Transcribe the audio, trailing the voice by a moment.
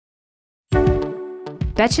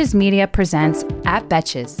Betches Media presents At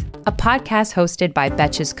Betches, a podcast hosted by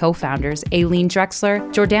Betches co-founders Aileen Drexler,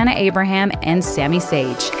 Jordana Abraham, and Sammy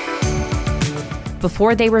Sage.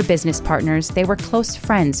 Before they were business partners, they were close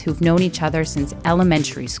friends who've known each other since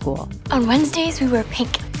elementary school. On Wednesdays, we wear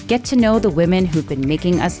pink. Get to know the women who've been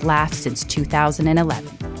making us laugh since 2011.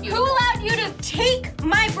 Who allowed you to take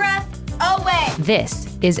my breath away?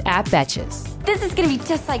 This is At Betches. This is gonna be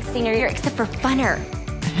just like senior year, except for funner.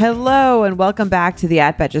 Hello and welcome back to the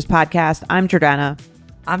At Betches podcast. I'm Jordana.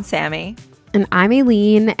 I'm Sammy. And I'm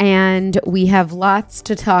Aileen, and we have lots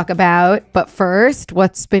to talk about. But first,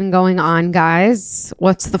 what's been going on, guys?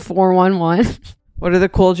 What's the 411? What are the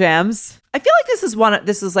cool jams? I feel like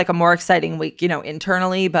this is like a more exciting week,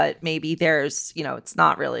 internally, but maybe there's, it's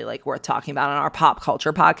not really like worth talking about on our pop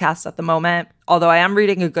culture podcast at the moment. Although I am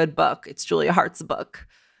reading a good book. It's Julia Hart's book.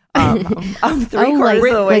 I'm three-quarters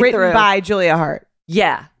of the way written through. by Julia Hart.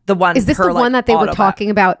 Yeah, the one. Is this the one that they were talking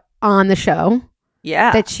about on the show?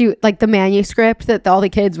 Yeah. That she, like the manuscript that all the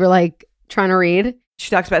kids were like trying to read? She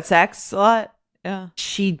talks about sex a lot. Yeah.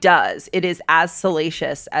 She does. It is as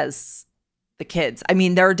salacious as the kids. I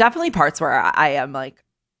mean, there are definitely parts where I am like,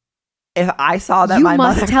 if I saw that, you my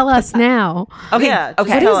must mother. tell us now. Okay. Yeah,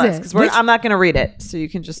 okay. tell What us, is 'cause it? I'm not going to read it, so you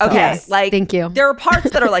can just tell Okay, us. like Thank you. There are parts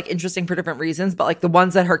that are like interesting for different reasons, but like the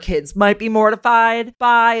ones that her kids might be mortified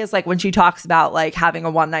by is like when she talks about like having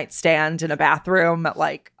a one-night stand in a bathroom at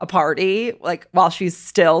like a party, like while she's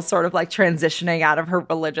still sort of like transitioning out of her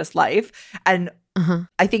religious life. And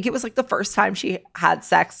I think it was like the first time she had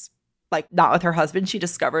sex, like not with her husband, she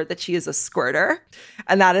discovered that she is a squirter.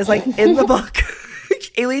 And that is like in the book.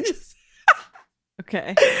 Aileen just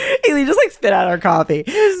Okay. Aileen just like spit out her coffee.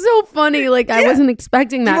 It's so funny. Like, I wasn't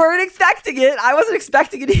expecting You that. weren't expecting it. I wasn't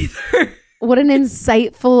expecting it either. What an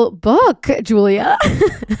insightful book, Julia.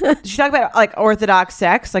 Did she talk about like orthodox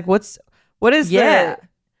sex? Like what is Yeah.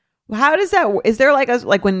 how does that, is there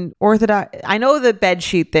like when orthodox, I know the bed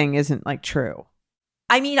sheet thing isn't like true.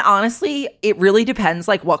 I mean, honestly, it really depends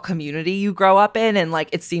like what community you grow up in. And like,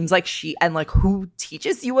 it seems like and like who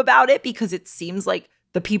teaches you about it, because it seems like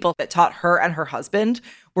the people that taught her and her husband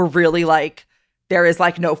were really like, there is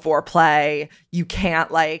like no foreplay. You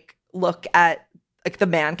can't like look at, like the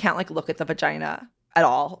man can't like look at the vagina at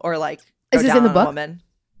all, or like go Is this down in the on a book? woman.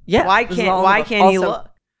 Yeah. Why this is all can't in the book. he Also, look?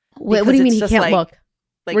 What do because you mean it's he just can't like- look?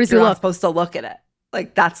 Like, Where does he you're not look? supposed to look at it.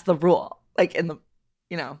 Like that's the rule. Like in the,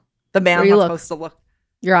 the man's Where you not look? supposed to look.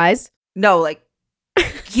 Your eyes? No, like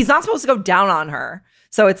he's not supposed to go down on her.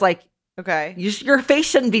 So it's like, Okay. your face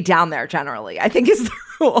shouldn't be down there generally, I think is the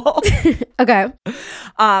rule. Okay.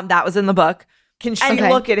 That was in the book. Can she Okay.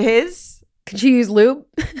 look at his? Could she use lube?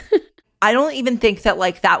 I don't even think that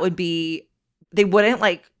like that would be, they wouldn't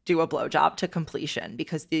like do a blowjob to completion,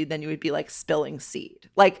 because then you would be like spilling seed.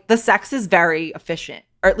 Like the sex is very efficient,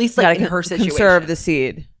 or at least like in her situation. Conserve the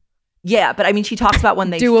seed. Yeah, but I mean, she talks about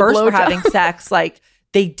when they Do a first were blowjob. having sex, like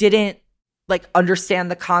they didn't like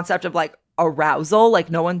understand the concept of like arousal. Like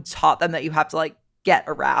no one taught them that you have to like get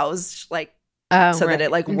aroused, like Oh, so right. that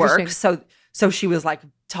it like Interesting. works. So she was like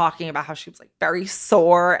talking about how she was like very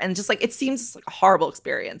sore, and just like it seems like a horrible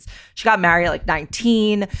experience. She got married at like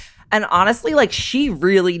 19, and honestly, like she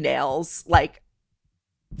really nails, like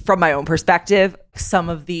from my own perspective, some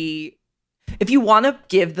of the, if you want to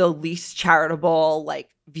give the least charitable like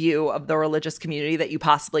view of the religious community that you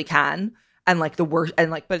possibly can, and like the worst,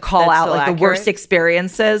 and like But call that's out still like the accurate? worst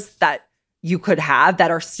experiences that you could have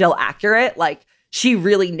that are still accurate, like she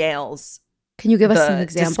really nails Can you give us the some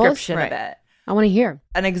examples? description Right. of it. I want to hear.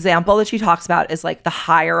 An example that she talks about is like the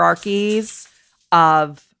hierarchies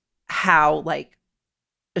of how like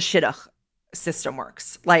the shidduch system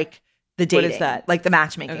works, like the What is dating, that? like the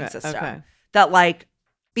matchmaking Okay, system. okay. That like,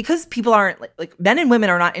 because people aren't like men and women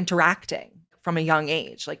are not interacting from a young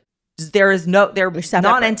age. Like they're separate.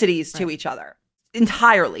 non-entities to each other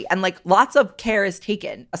entirely, and like lots of care is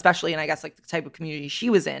taken, especially in I guess like the type of community she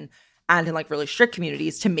was in, and in like really strict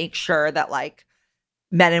communities, to make sure that like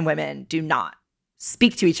men and women do not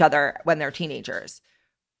speak to each other when they're teenagers.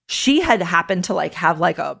 She had happened to like have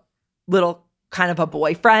like a little kind of a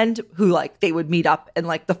boyfriend who like they would meet up in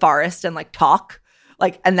like the forest and like talk,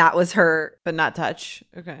 like, and that was her, But not touch.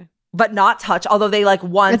 Okay. but not touch, although they like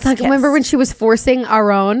once It's like, kissed. remember when she was forcing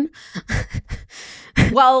our own?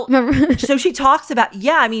 Well, Remember? so she talks about,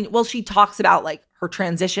 she talks about like her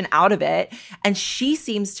transition out of it. And she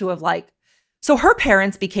seems to have like, so her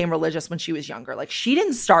parents became religious when she was younger. Like she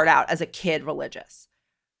didn't start out as a kid religious.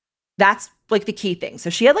 That's like the key thing. So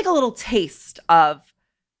she had like a little taste of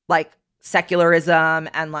like secularism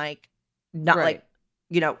and like not Right.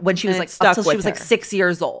 like, when she was And like it stuck up till she with was like her. 6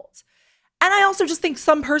 years old. And I also just think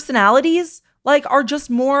some personalities like are just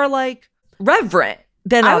more like reverent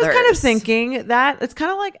than I others. was kind of thinking that it's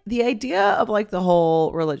kind of like the idea of like the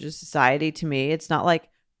whole religious society to me. It's not like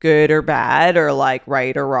good or bad or like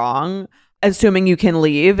right or wrong, assuming you can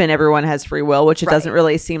leave and everyone has free will, which it doesn't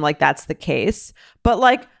really seem like that's the case. But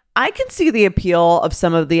like, I can see the appeal of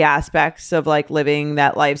some of the aspects of like living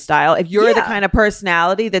that lifestyle. If you're the kind of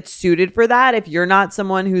personality that's suited for that, if you're not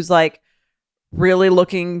someone who's like really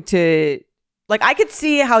looking to, like, I could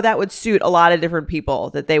see how that would suit a lot of different people,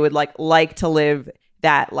 that they would like to live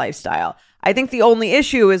that lifestyle. I think the only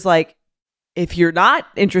issue is like, if you're not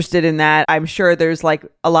interested in that, I'm sure there's like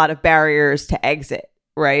a lot of barriers to exit,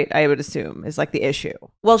 right? I would assume is like the issue.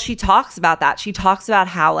 Well, she talks about that. She talks about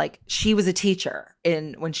how like she was a teacher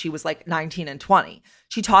when she was like 19 and 20.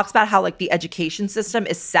 She talks about how like the education system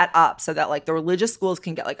is set up so that like the religious schools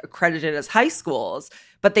can get like accredited as high schools,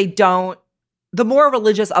 but they don't. The more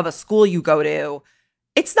religious of a school you go to,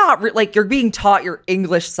 it's not like you're being taught your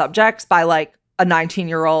English subjects by like a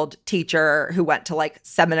 19-year-old teacher who went to like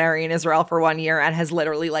seminary in Israel for 1 year and has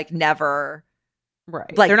literally like never.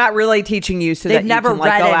 Right. Like, they're not really teaching you so that you never can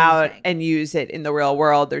like read go out anything. and use it in the real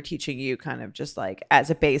world. They're teaching you kind of just like as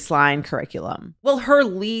a baseline curriculum. Well, her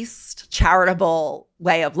least charitable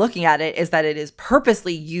way of looking at it is that it is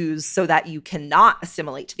purposely used so that you cannot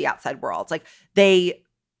assimilate to the outside world. Like they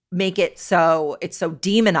make it so it's so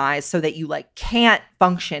demonized so that you like can't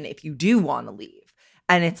function if you do want to leave.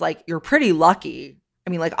 And it's like, you're pretty lucky. I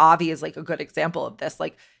mean, like Avi is like a good example of this.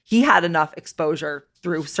 Like he had enough exposure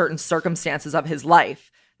through certain circumstances of his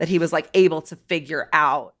life that he was like able to figure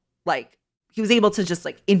out, like he was able to just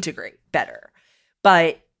like integrate better.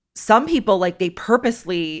 But some people like they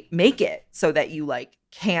purposely make it so that you like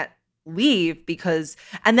can't leave because,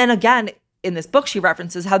 and then again, in this book, she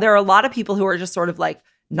references how there are a lot of people who are just sort of like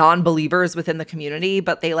non-believers within the community,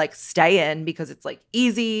 but they like stay in because it's like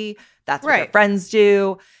easy. That's what their friends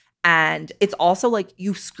do. And it's also like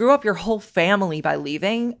you screw up your whole family by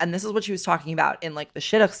leaving. And this is what she was talking about in like the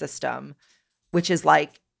Shidduch system, which is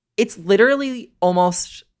like, it's literally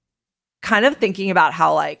almost kind of thinking about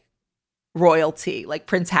how like royalty, like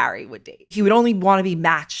Prince Harry would date. He would only want to be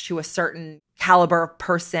matched to a certain caliber of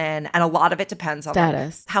person. And a lot of it depends on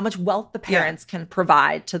like, how much wealth the parents can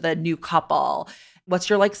provide to the new couple. What's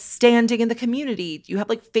your like standing in the community? Do you have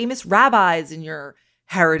like famous rabbis in your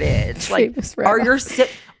heritage? Like are your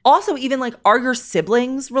also even like are your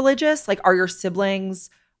siblings religious? Like are your siblings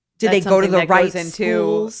did they go to the right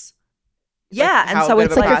schools? Yeah, and so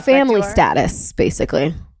it's like a family status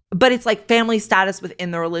basically. But it's like family status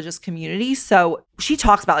within the religious community. So she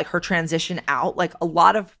talks about like her transition out, like a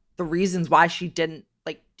lot of the reasons why she didn't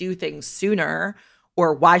like do things sooner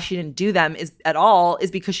or why she didn't do them is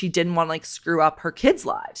because she didn't want to like screw up her kids'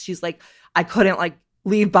 lives. She's like, I couldn't like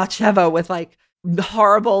leave Batsheva with like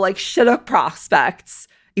horrible like shidduch prospects,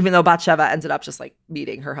 even though Batsheva ended up just like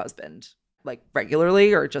meeting her husband like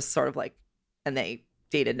regularly or just sort of like, and they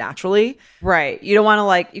dated naturally. Right. You don't want to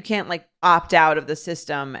like, you can't like opt out of the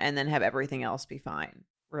system and then have everything else be fine.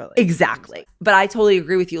 Really. Exactly. But I totally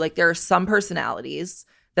agree with you. Like there are some personalities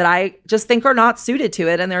that I just think are not suited to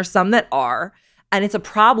it. And there are some that are. And it's a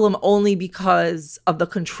problem only because of the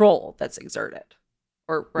control that's exerted.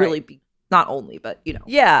 Or really not only, but you know.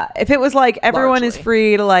 Yeah. If it was like everyone is largely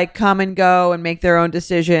free to like come and go and make their own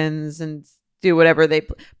decisions and do whatever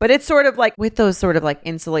but it's sort of like with those sort of like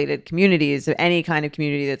insulated communities, any kind of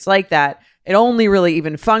community that's like that, it only really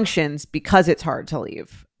even functions because it's hard to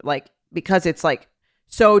leave. Like because it's like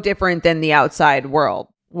so different than the outside world.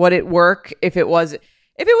 Would it work if it was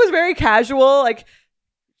very casual, like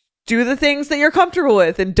do the things that you're comfortable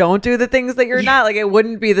with and don't do the things that you're not? Like it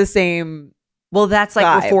wouldn't be the same. Well, that's like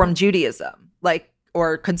vibe. Reform Judaism, like,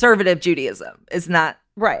 or conservative Judaism. Isn't that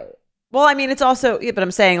right? Well, I mean, it's also, but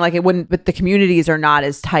I'm saying like it wouldn't, but the communities are not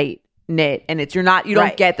as tight knit and you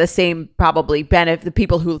don't get the same probably benefit. The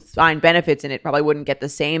people who find benefits in it probably wouldn't get the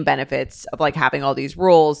same benefits of like having all these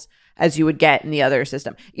rules as you would get in the other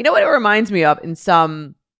system. You know what it reminds me of in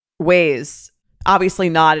some ways? Obviously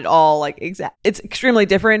not at all like exact. It's extremely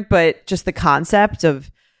different, but just the concept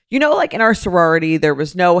of, you know, like in our sorority, there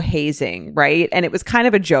was no hazing, right? And it was kind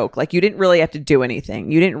of a joke. Like you didn't really have to do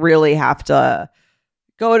anything. You didn't really have to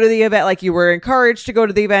go to the event. Like you were encouraged to go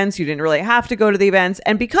to the events. You didn't really have to go to the events.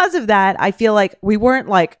 And because of that, I feel like we weren't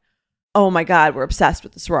like, oh my God, we're obsessed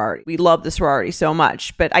with the sorority. We love the sorority so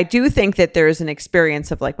much. But I do think that there's an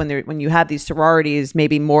experience of like when you have these sororities,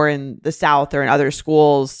 maybe more in the South or in other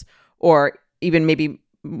schools, or even maybe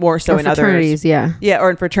more so in fraternities, others. Yeah,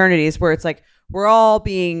 or in fraternities where it's like we're all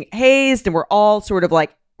being hazed and we're all sort of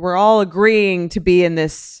like, we're all agreeing to be in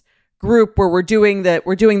this group where we're doing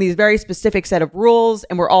these very specific set of rules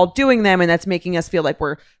and we're all doing them, and that's making us feel like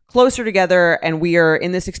we're closer together and we are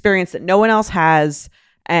in this experience that no one else has.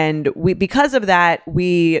 And because of that,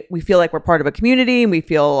 we feel like we're part of a community and we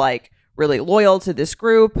feel like really loyal to this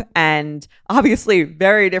group. And obviously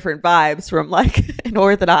very different vibes from like an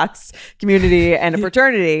Orthodox community and a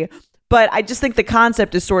fraternity. But I just think the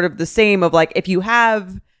concept is sort of the same of like, if you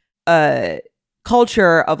have a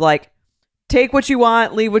culture of like, take what you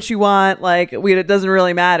want, leave what you want, like it doesn't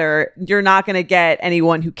really matter, you're not going to get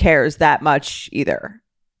anyone who cares that much either.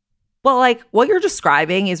 Well, like what you're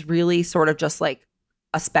describing is really sort of just like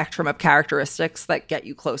a spectrum of characteristics that get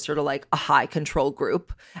you closer to like a high control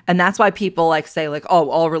group. And that's why people like say like, oh,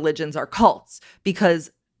 all religions are cults,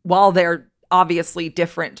 because while they're obviously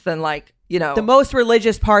different than like, you know, the most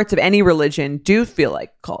religious parts of any religion do feel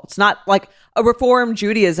like cults. Not like a Reformed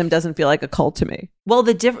Judaism doesn't feel like a cult to me. Well,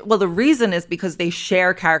 the reason is because they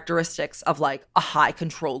share characteristics of like a high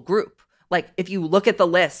control group. Like if you look at the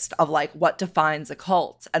list of like what defines a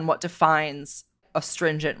cult and what defines a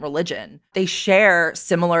stringent religion, they share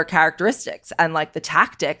similar characteristics, and like the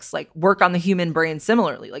tactics like work on the human brain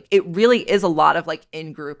similarly. Like it really is a lot of like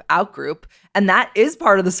in-group, out-group, and that is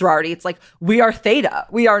part of the sorority. It's like we are Theta,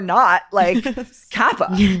 we are not like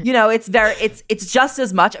Kappa. You know, it's just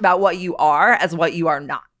as much about what you are as what you are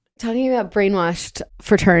not. Talking about brainwashed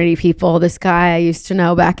fraternity people, this guy I used to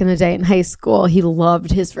know back in the day in high school, he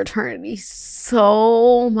loved his fraternity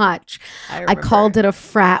so much. I called it a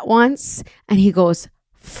frat once, and he goes,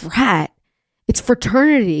 "Frat? It's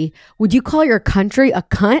fraternity. Would you call your country a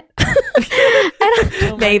cunt?"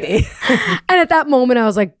 Maybe. And at that moment, I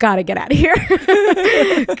was like, gotta get out of here.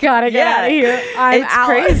 Gotta get out of here. I'm it's out.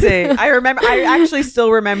 Crazy. I actually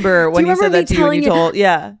still remember when you said that to you and you told,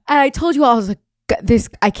 yeah. And I told you all, I was like,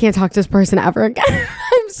 I can't talk to this person ever again.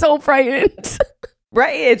 I'm so frightened.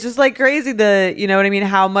 Right. It's just like crazy. You know what I mean?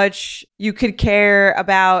 How much you could care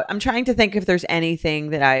about. I'm trying to think if there's anything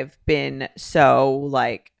that I've been so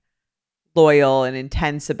like loyal and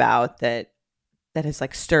intense about that has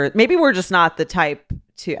like stirred. Maybe we're just not the type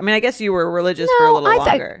to. I mean, I guess you were religious for a little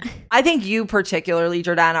longer. I think you particularly,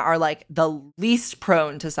 Jordana, are like the least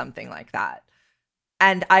prone to something like that.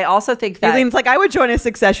 And I also think that Eileen's like, I would join a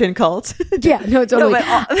Succession cult. Yeah, no, totally. but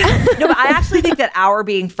I actually think that our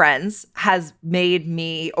being friends has made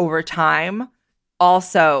me over time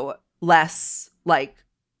also less like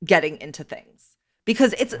getting into things,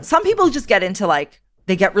 because it's some people just get into like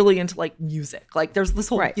they get really into like music. Like there's this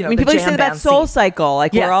whole, you know, I mean, people say about Soul Cycle.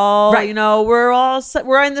 Like we're all, you know,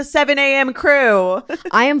 we're in the 7 a.m. crew.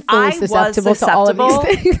 I am fully susceptible to all of these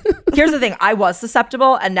things. Here's the thing. I was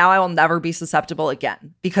susceptible, and now I will never be susceptible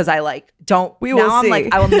again, because I like don't. We will see. I'm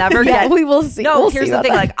like, I will never Yeah, get. we will see. No, We'll here's see the about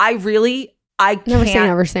thing. that. Like I Never say can't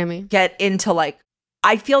never, Sammy. get into like,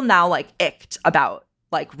 I feel now like icked about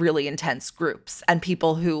like really intense groups and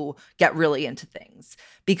people who get really into things,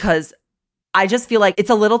 because I just feel like it's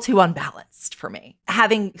a little too unbalanced for me,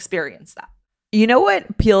 having experienced that. You know what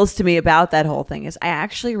appeals to me about that whole thing is I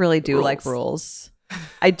actually really do like rules.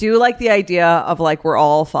 I do like the idea of like we're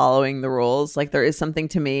all following the rules. Like there is something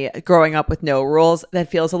to me growing up with no rules that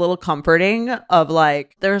feels a little comforting, of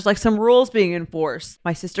like there's like some rules being enforced.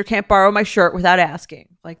 My sister can't borrow my shirt without asking.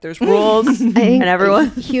 Like there's rules. I think and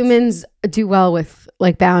everyone humans do well with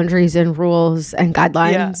like boundaries and rules and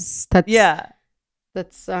guidelines.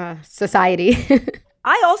 That's society.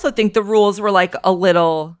 I also think the rules were like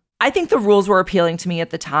I think the rules were appealing to me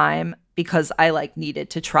at the time because I like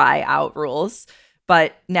needed to try out rules.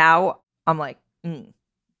 But now I'm like, too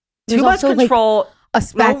much control. Like a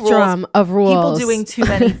spectrum of rules. People doing too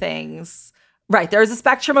many things. Right. There's a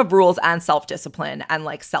spectrum of rules and self-discipline and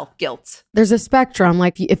like self-guilt. There's a spectrum.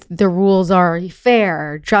 Like if the rules are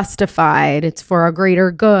fair, justified, it's for a greater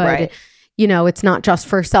good. Right. You know, it's not just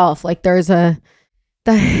for self. Like that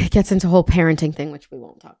gets into a whole parenting thing, which we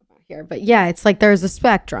won't talk about here. But yeah, it's like there's a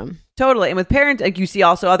spectrum. Totally. And with parents, like you see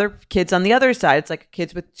also other kids on the other side. It's like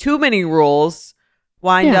kids with too many rules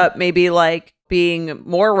wind up maybe like being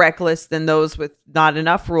more reckless than those with not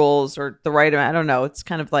enough rules or the right amount. I don't know. It's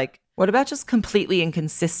kind of like, what about just completely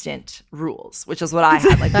inconsistent rules, which is what I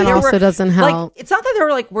had. Like that also doesn't help. Like, it's not that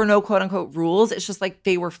there were no quote unquote rules. It's just like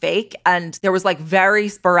they were fake, and there was like very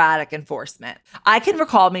sporadic enforcement. I can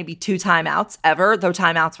recall maybe 2 timeouts ever, though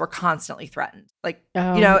timeouts were constantly threatened. Like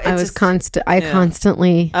you know, it's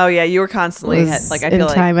constantly. Oh yeah, you were constantly like I feel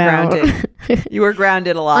like grounded. You were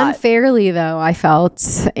grounded a lot. Unfairly though, I felt,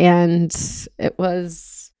 and it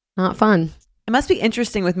was not fun. It must be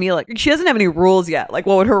interesting with me. Like she doesn't have any rules yet. Like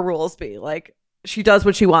what would her rules be? Like She does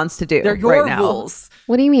what she wants to do. They're your right now. rules.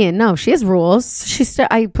 What do you mean? No, she has rules.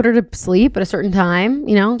 I put her to sleep at a certain time.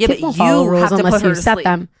 You know, Yeah, kids but won't follow you rules have to unless put her you to set sleep.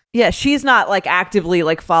 them. Yeah, she's not like actively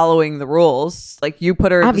like following the rules. Like you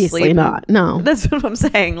put her Obviously to sleep. not. No. That's what I'm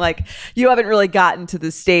saying. Like you haven't really gotten to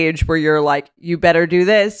the stage where you're like, you better do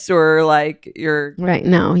this or like you're Right.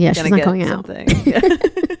 No. Yeah, she's gonna not get going out. something.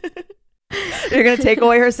 You're gonna take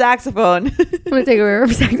away her saxophone. I'm gonna take away her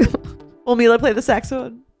saxophone. Will Mila play the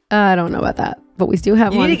saxophone? I don't know about that, but we do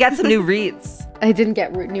have You one. need to get some new reads. I didn't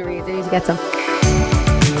get new reads. I need to get some.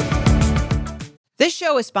 This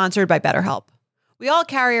show is sponsored by BetterHelp. We all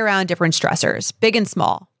carry around different stressors, big and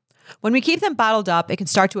small. When we keep them bottled up, it can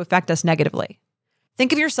start to affect us negatively.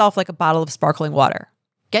 Think of yourself like a bottle of sparkling water.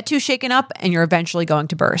 Get too shaken up and you're eventually going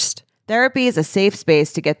to burst. Therapy is a safe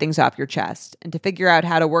space to get things off your chest and to figure out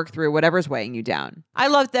how to work through whatever's weighing you down. I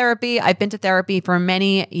love therapy. I've been to therapy for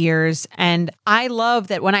many years, and I love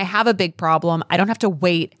that when I have a big problem, I don't have to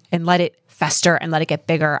wait and let it fester and let it get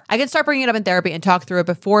bigger. I can start bringing it up in therapy and talk through it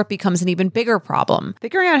before it becomes an even bigger problem.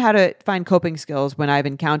 Figuring out how to find coping skills when I've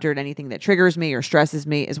encountered anything that triggers me or stresses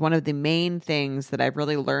me is one of the main things that I've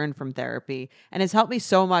really learned from therapy and has helped me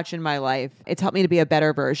so much in my life. It's helped me to be a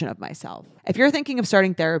better version of myself. If you're thinking of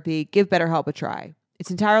starting therapy, give BetterHelp a try. It's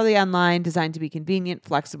entirely online, designed to be convenient,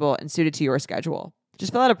 flexible, and suited to your schedule.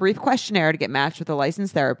 Just fill out a brief questionnaire to get matched with a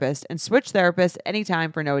licensed therapist and switch therapists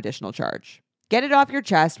anytime for no additional charge. Get it off your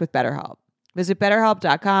chest with BetterHelp. Visit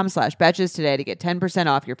BetterHelp.com/Betches today to get 10%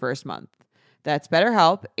 off your first month. That's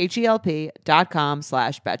BetterHelp,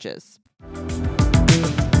 HELP.com/Betches.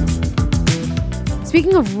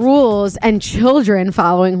 Speaking of rules and children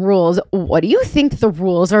following rules, what do you think the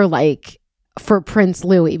rules are like for Prince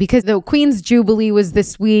Louis? Because the Queen's Jubilee was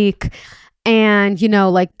this week, and you know,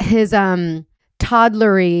 like his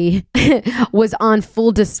toddlery was on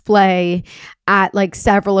full display at like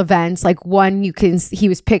several events. Like one, he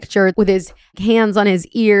was pictured with his hands on his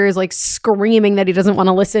ears, like screaming that he doesn't want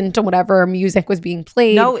to listen to whatever music was being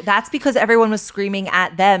played. No, that's because everyone was screaming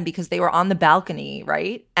at them because they were on the balcony,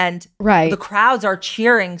 right? And the crowds are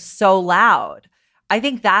cheering so loud. I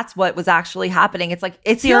think that's what was actually happening. It's like,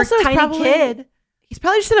 it's your tiny kid. He's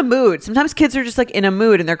probably just in a mood. Sometimes kids are just like in a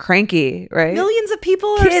mood and they're cranky, right? Millions of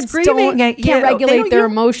people Kids are screaming at you. Can't regulate their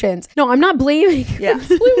emotions. No, I'm not blaming Prince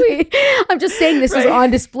Louis. I'm just saying this was on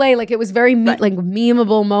display. Like it was very like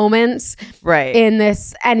memeable moments in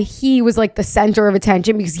this. And he was like the center of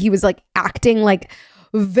attention because he was like acting like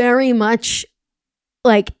very much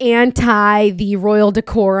like anti the royal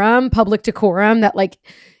decorum, public decorum that like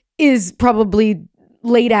is probably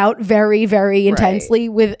laid out very, very intensely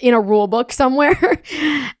in a rule book somewhere.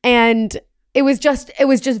 And it was just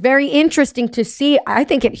very interesting to see. I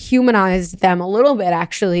think it humanized them a little bit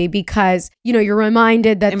actually, because, you know, you're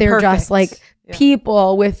reminded that they're just like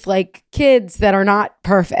people with like kids that are not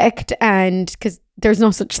perfect, and because there's no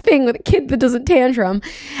such thing with a kid that doesn't tantrum.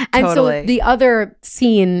 And so the other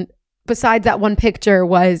scene besides that one picture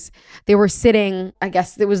was they were sitting, I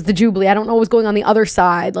guess it was the Jubilee. I don't know what was going on the other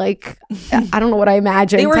side. Like, I don't know what I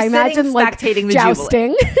imagined. They were I imagined like spectating the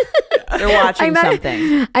jousting. They're watching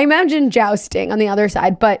something. I imagine jousting on the other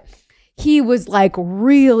side, but he was like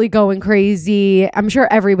really going crazy. I'm sure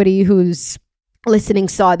everybody who's listening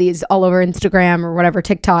saw these all over Instagram or whatever,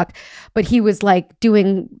 TikTok, but he was like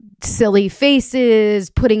doing silly faces,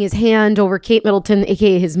 putting his hand over Kate Middleton,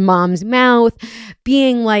 aka his mom's mouth,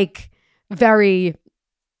 being like very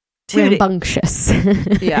rambunctious.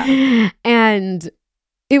 And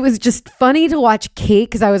it was just funny to watch Kate,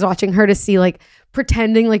 because I was watching her to see like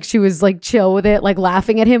pretending like she was like chill with it, like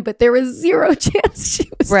laughing at him, but there was zero chance she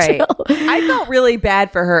was chill. I felt really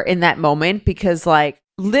bad for her in that moment because like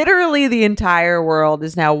literally the entire world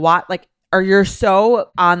is now you're so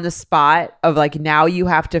on the spot of like, now you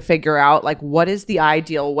have to figure out like, what is the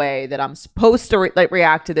ideal way that I'm supposed to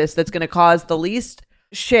react to this that's going to cause the least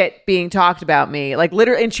shit being talked about me, like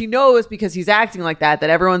literally. And she knows because he's acting like that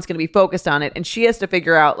everyone's going to be focused on it, and she has to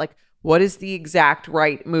figure out like, what is the exact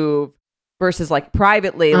right move versus like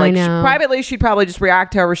privately. Like privately she'd probably just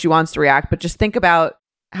react however she wants to react, but just think about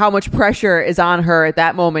how much pressure is on her at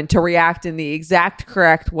that moment to react in the exact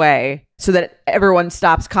correct way so that everyone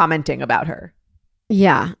stops commenting about her.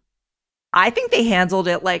 Yeah. I think they handled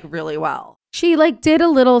it like really well. She like did a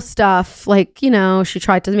little stuff, like, you know, she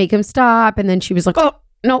tried to make him stop, and then she was like, oh,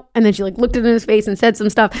 no. And then she like looked in his face and said some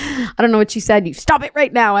stuff. I don't know what she said. You stop it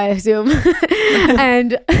right now, I assume.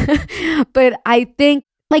 But I think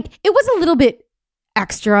like it was a little bit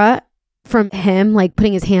extra from him, like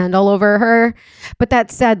putting his hand all over her. But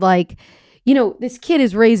that said, like, you know, this kid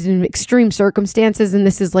is raised in extreme circumstances, and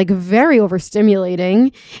this is like very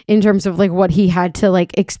overstimulating in terms of like what he had to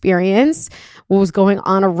like experience, what was going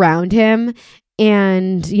on around him.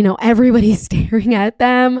 And, you know, everybody's staring at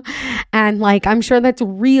them. And like, I'm sure that's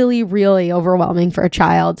really, really overwhelming for a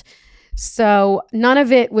child. So none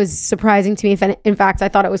of it was surprising to me. In fact, I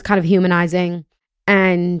thought it was kind of humanizing.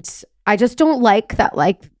 And I just don't like that,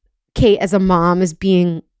 like, Kate as a mom is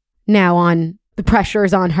being now on, the pressure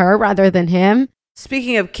is on her rather than him.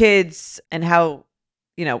 Speaking of kids and how,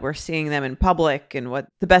 you know, we're seeing them in public and what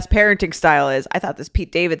the best parenting style is, I thought this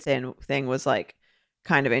Pete Davidson thing was like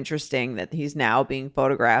kind of interesting, that he's now being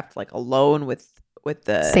photographed like alone with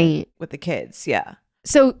the Saint, with the kids. Yeah.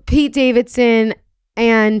 So Pete Davidson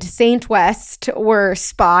and Saint West were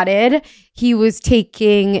spotted. He was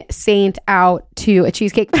taking Saint out to a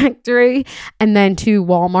Cheesecake Factory and then to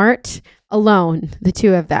Walmart alone, the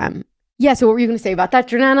two of them. Yeah, so what were you going to say about that,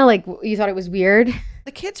 Jordana? Like, you thought it was weird?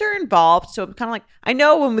 The kids are involved, so I'm kind of like, I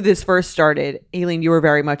know when this first started, Aileen, you were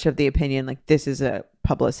very much of the opinion, like, this is a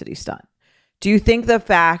publicity stunt. Do you think the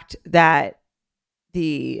fact that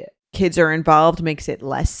the kids are involved makes it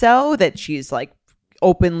less so, that she's like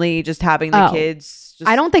openly just having the kids just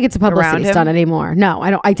I don't think it's a publicity stunt anymore. No,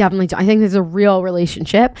 I don't. I definitely don't. I think there's a real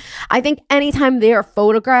relationship. I think anytime they are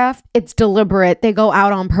photographed, it's deliberate. They go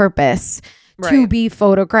out on purpose to be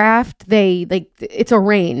photographed. They like, it's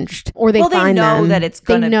arranged, or they find know them. that it's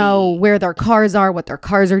gonna they know be where their cars are, what their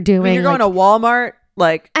cars are doing. When you're going to Walmart,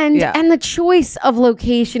 like, and the choice of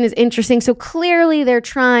location is interesting. So clearly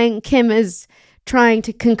Kim is trying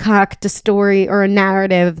to concoct a story or a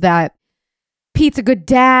narrative that Pete's a good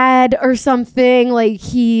dad or something, like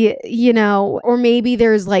he, you know, or maybe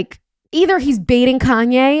there's like, either he's baiting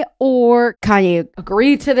Kanye or Kanye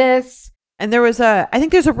agreed to this. And there was I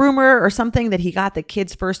think there's a rumor or something that he got the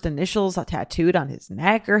kid's first initials tattooed on his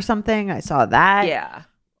neck or something. I saw that. Yeah.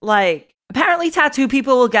 Like, apparently tattoo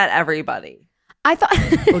people will get everybody. I thought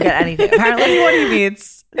Will get anything. Apparently, what do you mean?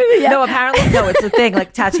 No, apparently, no, it's a thing.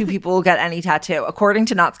 Like, tattoo people will get any tattoo, according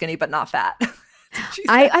to Not Skinny But Not Fat.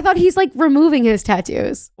 I thought he's like removing his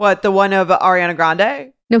tattoos. What, the one of Ariana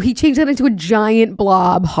Grande? No, he changed that into a giant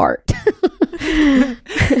blob heart.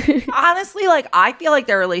 Honestly, like, I feel like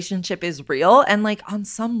their relationship is real, and like on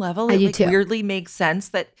some level it like weirdly makes sense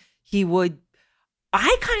that he would.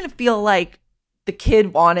 I kind of feel like the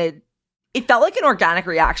kid wanted, it felt like an organic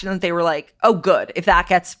reaction that they were like, oh good, if that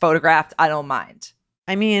gets photographed, I don't mind.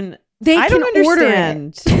 I mean, I don't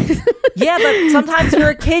understand. Yeah, but sometimes you're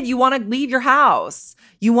a kid, you want to leave your house.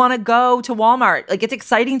 You want to go to Walmart. Like, it's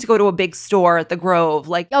exciting to go to a big store at the Grove.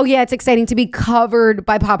 Like, oh yeah, it's exciting to be covered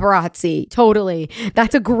by paparazzi. Totally.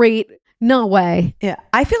 That's a great, no way. Yeah.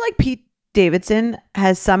 I feel like Pete Davidson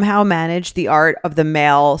has somehow managed the art of the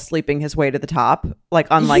male sleeping his way to the top, like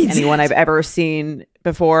unlike anyone I've ever seen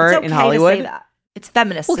before it's okay in Hollywood. To say that. It's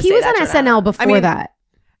feminist. Well, to he say was that, on Jordana. SNL before that.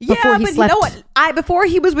 Yeah, he but slept. You know what? Before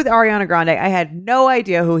he was with Ariana Grande, I had no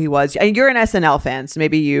idea who he was. And you're an SNL fan, so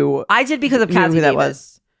maybe you. I did because of knew Kathy who that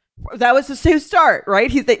Davis. was. That was his start,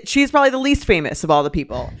 right? She's probably the least famous of all the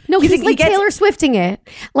people. No, he's like Taylor Swifting it.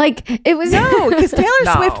 Like, it was no, because Taylor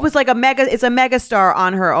No. Swift was like is a mega star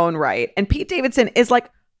on her own right, and Pete Davidson is like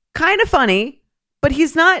kind of funny, but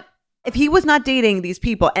he's not. If he was not dating these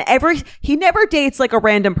people, and he never dates like a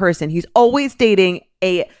random person. He's always dating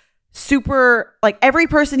a super, like, every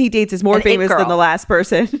person he dates is more An famous it girl. than the last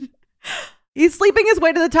person. He's sleeping his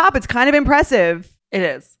way to the top. It's kind of impressive. It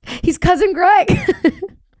is. He's cousin Greg.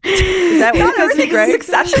 Is that what Everything is Greg? a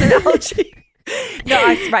succession analogy. No,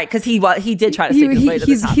 that's right, because he did try to sleep his way to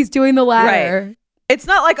the top. He's doing the ladder. Right. It's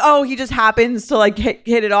not like, oh, he just happens to like hit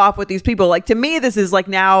it off with these people. Like, to me, this is like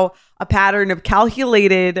now a pattern of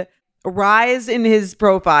calculated rise in his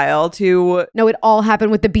profile to. No, it all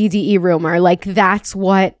happened with the BDE rumor. Like, that's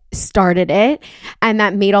what started it. And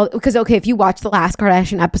that made all, because okay, if you watch the last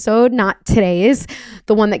Kardashian episode, not today's,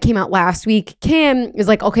 the one that came out last week, Kim is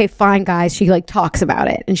like, okay, fine guys. She like talks about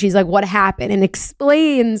it. And she's like, what happened? And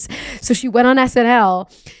explains. So she went on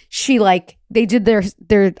SNL. She like, they did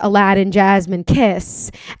their Aladdin Jasmine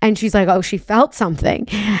kiss. And she's like, oh, she felt something.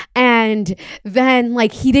 And then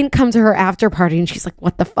like, he didn't come to her after party. And she's like,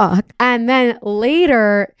 what the fuck? And then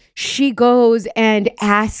later she goes and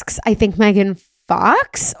asks, I think Megan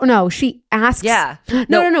Fox? Oh, no, she asks. Yeah.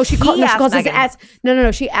 No. She calls Megan.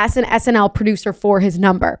 No. She asks an SNL producer for his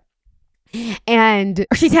number. And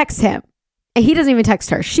she texts him. And he doesn't even text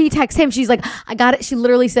her. She texts him. She's like, I got it. She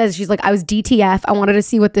literally says, she's like, I was DTF. I wanted to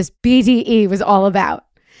see what this BDE was all about.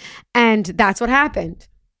 And that's what happened.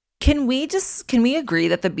 Can we agree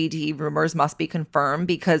that the BDE rumors must be confirmed?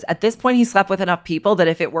 Because at this point, he slept with enough people that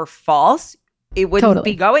if it were false, it wouldn't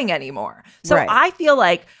be going anymore. So Right. I feel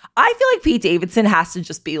like Pete Davidson has to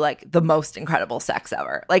just be like the most incredible sex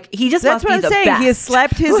ever. Like he just That's must what be I'm the saying. best. He has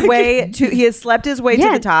slept his way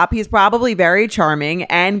to the top. He's probably very charming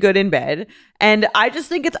and good in bed. And I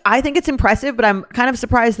think it's impressive, but I'm kind of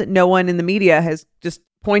surprised that no one in the media has just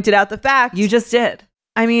pointed out the fact. You just did.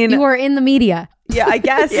 I mean, You are in the media. yeah, I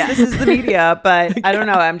guess this is the media, but I don't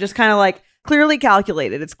know. I'm just kind of like clearly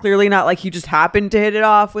calculated. It's clearly not like he just happened to hit it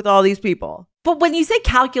off with all these people. But when you say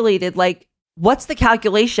calculated, like what's the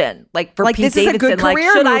calculation? Like for Like, Pete this is a Davidson, good like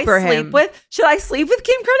career should move I for sleep him. with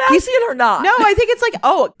Kim Kardashian or not? No, I think it's like,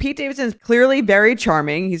 oh, Pete Davidson's clearly very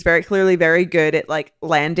charming. He's clearly very good at like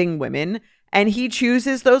landing women, and he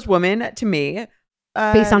chooses those women to me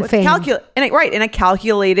Based on fame. in a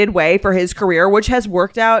calculated way for his career, which has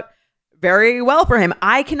worked out very well for him.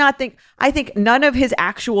 I think none of his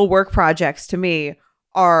actual work projects to me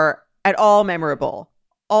are at all memorable.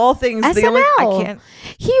 All things SNL. I can't.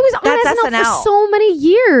 He was on That's SNL, SNL. for so many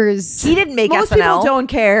years. He didn't make Most SNL. people don't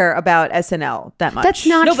care about SNL that much. That's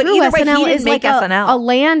not No, but true. either way, he SNL didn't is make like SNL. a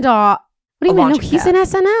land off. What do you A mean? No, launching he's pad. in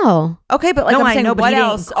SNL. Okay, but like No, I'm I saying, know, but what he didn't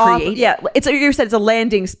else? Off, create it. yeah, it's like you said, it's a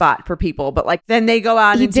landing spot for people. But like then they go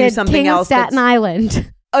out He and do did something King of else. Staten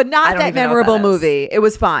Island. I Not don't that even know what memorable that is. movie. It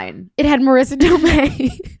was fine. It had Marissa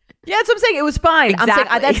Tomei. Yeah, that's what I'm saying. It was fine. I'm saying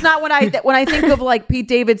Exactly. that's not when I think of like Pete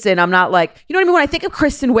Davidson. I'm not like, you know what I mean. When I think of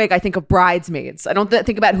Kristen Wiig, I think of Bridesmaids. I don't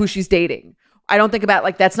think about who she's dating. I don't think about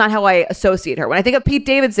like that's not how I associate her. When I think of Pete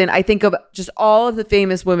Davidson, I think of just all of the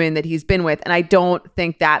famous women that he's been with, and I don't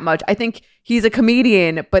think that much. I think he's a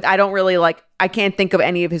comedian, but I don't really like. I can't think of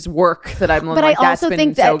any of his work that I'm. But like, I that's also been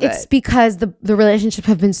think so that good. it's because the relationships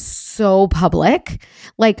have been so public.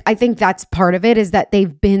 Like, I think that's part of it, is that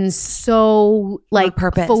they've been so like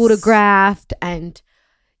purpose. photographed and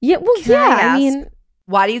yeah. Well, Can I yeah. I ask, mean,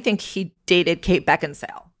 why do you think he dated Kate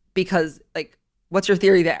Beckinsale? Because like, what's your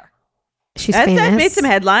theory there? she's That famous. made some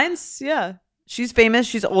headlines. Yeah, she's famous.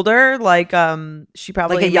 She's older. Like, she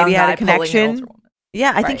probably Like a young maybe had guy a pulling an older connection. woman.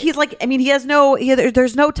 Yeah, I think Right. he's like. I mean,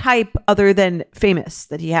 there's no type other than famous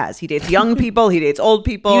that he has. He dates young people. He dates old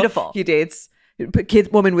people. Beautiful. He dates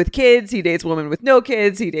woman with kids. He dates woman with no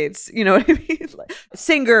kids. He dates, you know what I mean? Like,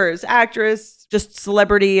 singers, actress, just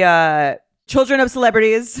celebrity, children of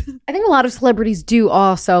celebrities. I think a lot of celebrities do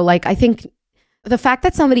also. Like, I think the fact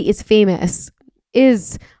that somebody is famous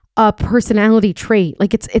is a personality trait.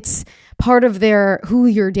 Like, it's part of their who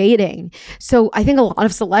you're dating. So I think a lot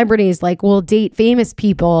of celebrities like will date famous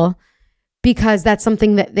people because that's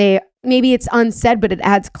something that maybe it's unsaid, but it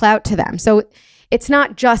adds clout to them. So it's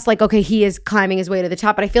not just like, okay, he is climbing his way to the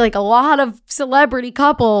top, but I feel like a lot of celebrity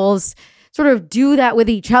couples sort of do that with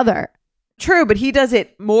each other. True, but he does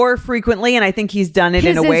it more frequently, and I think he's done it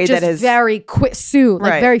His in a way is that just is very quick, soon,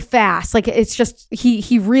 like Right. very fast. Like, it's just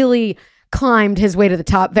he really climbed his way to the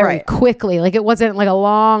top very Right. quickly. Like, it wasn't like a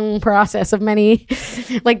long process of many,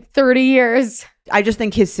 like 30 years. I just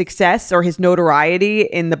think his success or his notoriety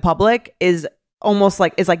in the public is almost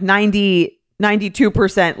like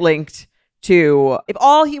 92% linked to, if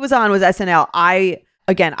all he was on was SNL. I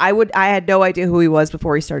had no idea who he was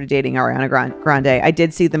before he started dating Ariana Grande. I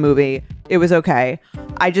did see the movie. It was okay.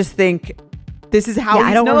 I just think this is how Yeah,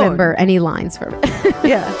 he's I don't known. remember any lines from it.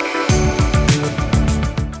 Yeah.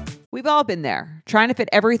 We've all been there, trying to fit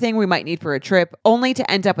everything we might need for a trip, only to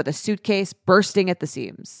end up with a suitcase bursting at the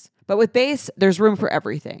seams. But with Base, there's room for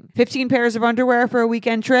everything. 15 pairs of underwear for a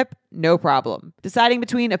weekend trip? No problem. Deciding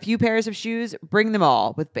between a few pairs of shoes? Bring them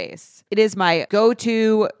all with Base. It is my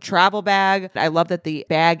go-to travel bag. I love that the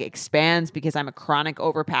bag expands because I'm a chronic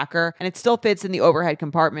overpacker, and it still fits in the overhead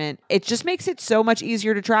compartment. It just makes it so much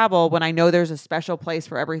easier to travel when I know there's a special place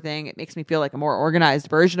for everything. It makes me feel like a more organized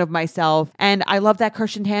version of myself. And I love that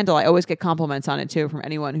cushioned handle. I always get compliments on it too from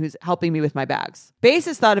anyone who's helping me with my bags. Base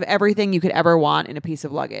has thought of everything you could ever want in a piece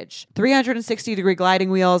of luggage. 360-degree gliding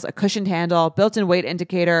wheels, a cushioned handle, built-in weight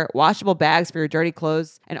indicator, washable bags for your dirty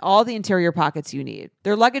clothes, and all the interior pockets you need.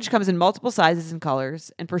 Their luggage comes in multiple sizes and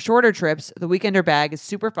colors, and for shorter trips, the Weekender bag is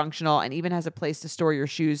super functional and even has a place to store your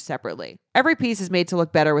shoes separately. Every piece is made to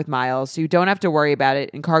look better with miles, so you don't have to worry about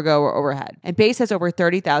it in cargo or overhead. And Base has over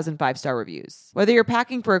 30,000 five-star reviews. Whether you're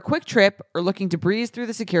packing for a quick trip or looking to breeze through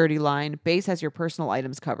the security line, Base has your personal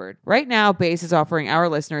items covered. Right now, Base is offering our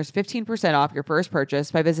listeners 15% off your first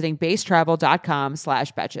purchase by visiting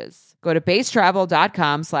basetravel.com/betches. Go to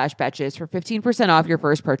basetravel.com/betches for 15% off your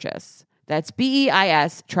first purchase. That's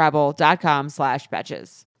BEIS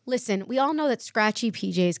travel.com/betches. Listen, we all know that scratchy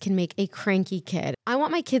PJs can make a cranky kid. I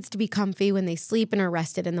want my kids to be comfy when they sleep and are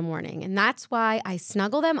rested in the morning, and that's why I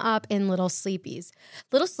snuggle them up in Little Sleepies.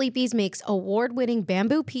 Little Sleepies makes award-winning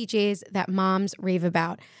bamboo PJs that moms rave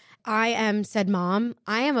about. I am said mom.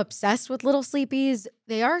 I am obsessed with Little Sleepies.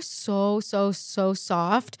 They are so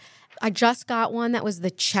soft. I just got one that was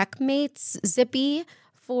the Checkmates Zippy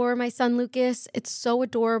for my son Lucas. It's so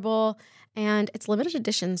adorable and it's limited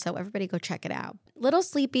edition, so everybody go check it out. Little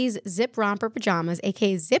Sleepies Zip Romper Pajamas,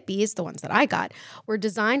 aka Zippies, the ones that I got, were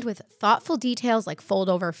designed with thoughtful details like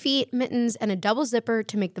fold-over feet, mittens, and a double zipper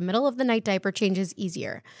to make the middle-of-the-night diaper changes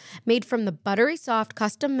easier. Made from the buttery soft,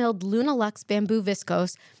 custom-milled Luna Luxe bamboo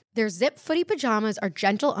viscose, their zip footy pajamas are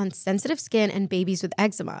gentle on sensitive skin and babies with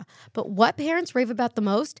eczema. But what parents rave about the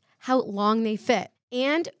most? How long they fit.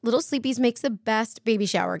 And Little Sleepies makes the best baby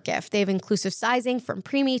shower gift. They have inclusive sizing from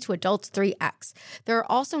preemie to adults 3X. There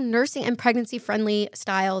are also nursing and pregnancy-friendly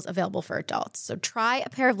styles available for adults. So try a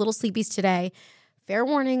pair of Little Sleepies today. Fair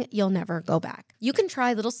warning, you'll never go back. You can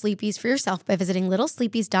try Little Sleepies for yourself by visiting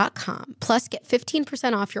littlesleepies.com. Plus, get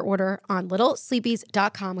 15% off your order on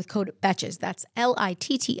littlesleepies.com with code BETCHES. That's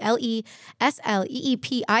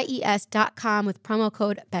LITTLESLEEPIES.com with promo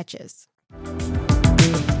code BETCHES.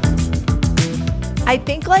 I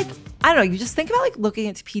think I don't know, you just think about looking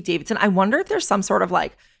into Pete Davidson. I wonder if there's some sort of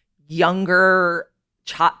younger,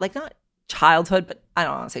 not childhood, but I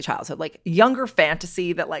don't want to say childhood, younger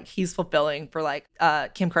fantasy that he's fulfilling for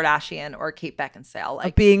Kim Kardashian or Kate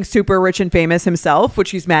Beckinsale. Being super rich and famous himself,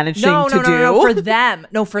 which he's managing to do. No, for them.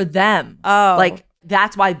 No, for them. Oh.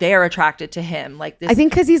 That's why they're attracted to him. I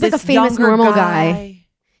think because he's a famous normal guy.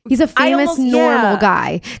 He's a famous normal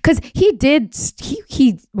guy because he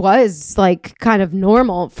was kind of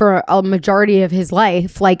normal for a majority of his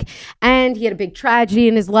life. And he had a big tragedy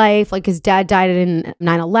in his life. His dad died in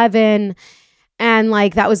 9/11. And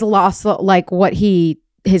that was a loss, what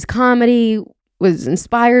his comedy was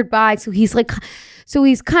inspired by. So he's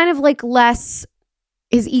kind of less,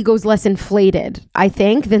 his ego's less inflated, I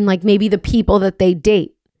think, than maybe the people that they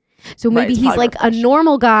date. So maybe he's a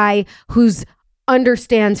normal guy who's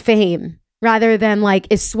understands fame rather than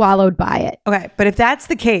is swallowed by it. Okay, but if that's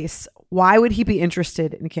the case, why would he be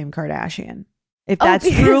interested in Kim Kardashian? If that's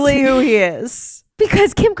truly who he is.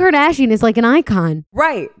 Because Kim Kardashian is an icon.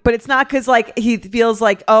 Right, but it's not because he feels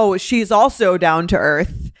she's also down to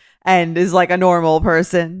earth and is a normal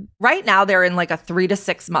person. Right now they're in a 3 to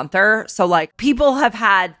 6 monther. So people have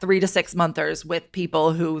had 3 to 6 monthers with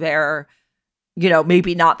people who they're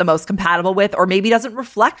maybe not the most compatible with, or maybe doesn't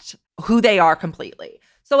reflect who they are completely.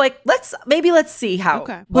 So let's see how.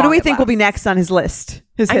 Okay. What do we think will be next on his list?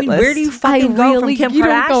 His hit list. Where do you fucking go from Kim Kardashian?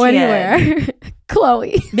 Don't go anywhere.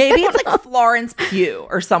 Khloe. Maybe it's Florence Pugh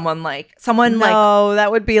or someone. No,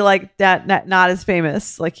 that would be that not as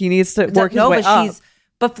famous. He needs to work his way up.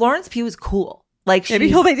 But Florence Pugh is cool. Maybe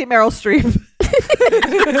he'll make it Meryl Streep.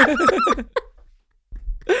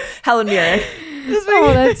 Helen Mirren.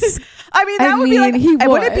 Oh, that's. I mean, that would be would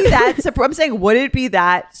it be that? I'm saying, would it be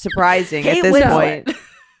that surprising at this point?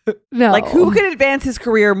 No. Who could advance his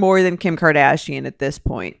career more than Kim Kardashian at this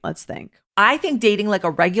point? Let's think. I think dating a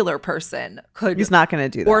regular person could. He's not going to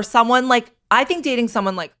do that. Or someone I think dating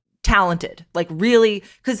someone talented, really,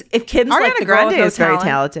 because if Kim's Ariana Grande is very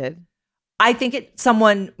talented. I think it's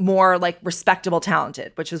someone more respectable,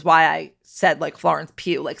 talented, which is why I said Florence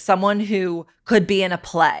Pugh, someone who could be in a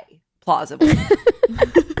play, plausibly.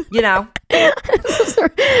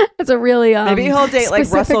 That's a really maybe he'll date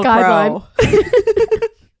Russell Crowe.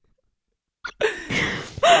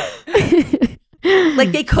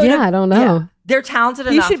 They could. Yeah, I don't know. Yeah, they're talented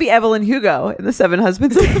enough. He should be Evelyn Hugo in The Seven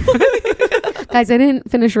Husbands. Guys, I didn't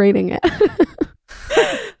finish rating it.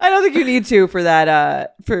 I don't think you need to for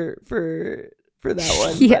that. For that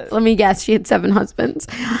one. Yeah, let me guess. She had 7 husbands.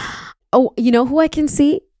 Oh, you know who I can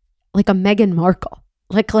see? A Meghan Markle.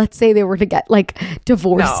 Let's say they were to get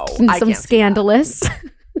divorced and some scandalous.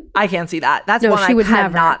 I can't see that. That's no, one she I would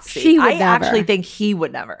cannot never. see. She would I never. actually think he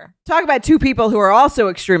would never. Talk about two people who are also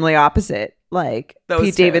extremely opposite, Those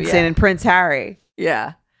Pete two, Davidson yeah. and Prince Harry.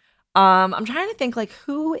 Yeah. I'm trying to think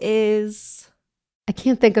who is. I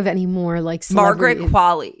can't think of any more Margaret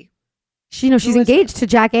Qualley. She's engaged to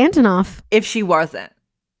Jack Antonoff. If she wasn't.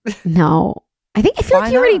 No. I feel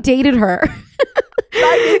like he already dated her.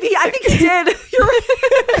 Maybe. I think he did. You're right.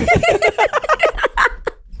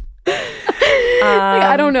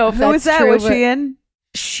 I don't know if who that's is that? true. Was she in?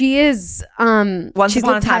 She is. Once she's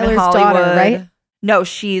Upon a Time in Tyler's Hollywood. daughter, right? No,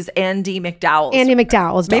 she's Andy McDowell's. Andy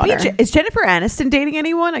McDowell's daughter. Maybe is Jennifer Aniston dating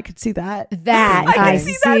anyone? I could see that. That I can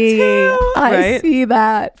see that too. I Right? see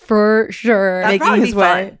that for sure. That'd Making probably his be way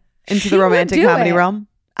fun. into She the would romantic do comedy it. realm.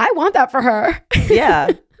 I want that for her.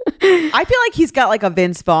 Yeah. I feel like he's got a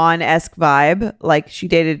Vince Vaughn-esque vibe. She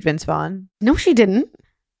dated Vince Vaughn. No, she didn't.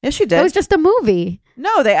 Yes, she That did. was just a movie.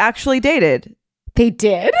 No, they actually dated. They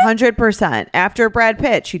did? 100%. After Brad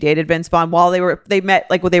Pitt, she dated Vince Vaughn while they met,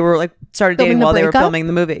 like when they were like started dating while they were filming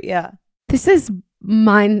the movie. Yeah. This is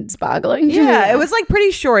mind-boggling. Yeah, it was like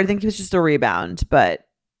pretty short. I think it was just a rebound, but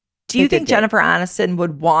do you think Jennifer Aniston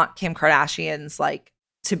would want Kim Kardashian's like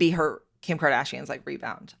to be her Kim Kardashian's like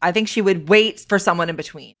rebound? I think she would wait for someone in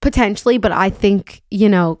between. Potentially, but I think,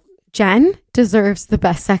 Jen deserves the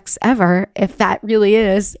best sex ever if that really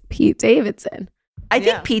is Pete Davidson. I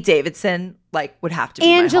think Pete Davidson like would have to be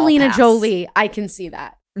Angelina my hall pass. Jolie. I can see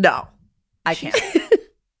that. No, I can't.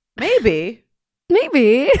 Maybe.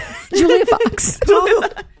 Julia Fox.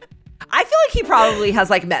 I feel like he probably has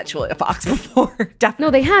like met Julia Fox before. Definitely.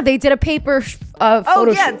 No, they had. They did a paper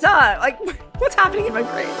photo shoot. Duh. Like, what's happening in my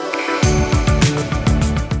brain?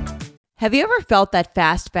 Have you ever felt that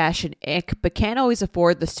fast fashion ick, but can't always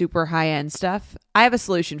afford the super high-end stuff? I have a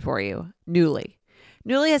solution for you. Nuuly.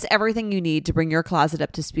 Nuuly has everything you need to bring your closet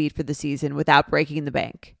up to speed for the season without breaking the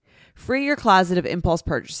bank. Free your closet of impulse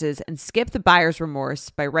purchases and skip the buyer's remorse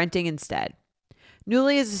by renting instead.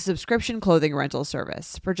 Nuuly is a subscription clothing rental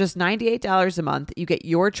service. For just $98 a month, you get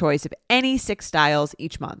your choice of any 6 styles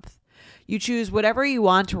each month. You choose whatever you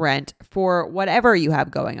want to rent for whatever you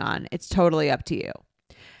have going on. It's totally up to you.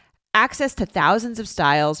 Access to thousands of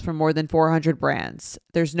styles from more than 400 brands.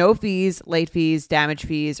 There's no fees, late fees, damage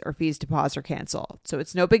fees, or fees to pause or cancel. So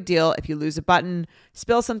it's no big deal if you lose a button,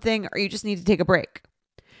 spill something, or you just need to take a break.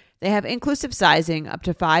 They have inclusive sizing up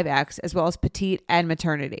to 5X as well as petite and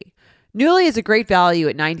maternity. Nuuly is a great value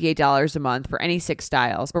at $98 a month for any 6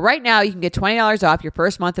 styles. But right now you can get $20 off your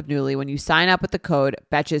first month of Nuuly when you sign up with the code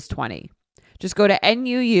BETCHES20. Just go to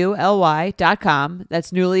NUULY.com,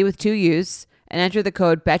 that's Nuuly with 2 U's, and enter the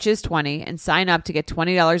code BETCHES20 and sign up to get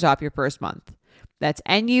 $20 off your first month. That's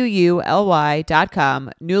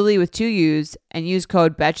NUULY.com, Nuuly with 2 U's, and use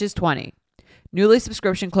code BETCHES20. Nuuly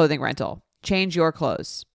subscription clothing rental. Change your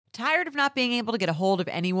clothes. Tired of not being able to get a hold of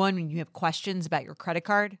anyone when you have questions about your credit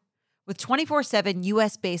card? With 24/7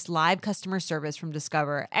 US-based live customer service from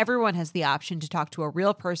Discover, everyone has the option to talk to a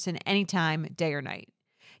real person anytime, day or night.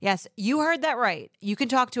 Yes, you heard that right. You can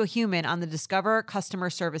talk to a human on the Discover customer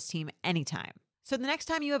service team anytime. So the next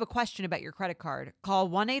time you have a question about your credit card, call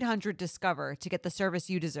 1-800-DISCOVER to get the service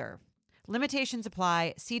you deserve. Limitations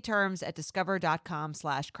apply. See terms at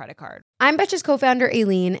discover.com/creditcard. I'm Betches co-founder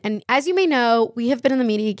Aileen, and as you may know, we have been in the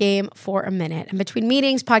media game for a minute. And between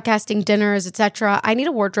meetings, podcasting, dinners, etc., I need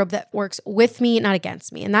a wardrobe that works with me, not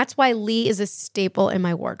against me. And that's why Lee is a staple in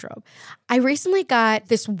my wardrobe. I recently got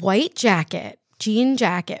this white jean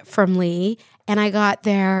jacket from Lee, and I got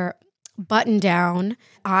their button down.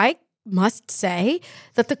 I must say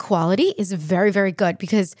that the quality is very, very good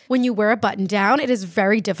because when you wear a button down, it is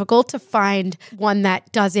very difficult to find one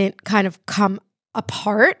that doesn't kind of come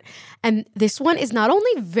apart. And this one is not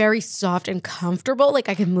only very soft and comfortable, like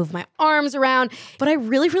I can move my arms around, but I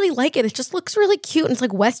really, really like it. It just looks really cute. And it's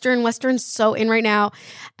like Western's so in right now.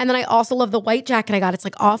 And then I also love the white jacket I got. It's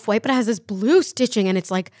like off-white, but it has this blue stitching and it's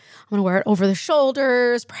like, I'm going to wear it over the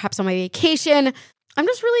shoulders, perhaps on my vacation. I'm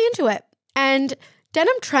just really into it. And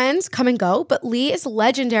denim trends come and go, but Lee is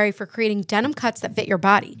legendary for creating denim cuts that fit your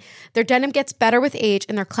body. Their denim gets better with age,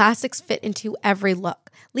 and their classics fit into every look.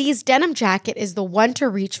 Lee's denim jacket is the one to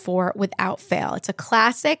reach for without fail. It's a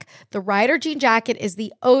classic. The Rider jean jacket is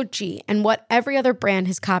the OG and what every other brand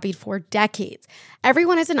has copied for decades.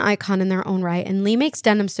 Everyone is an icon in their own right, and Lee makes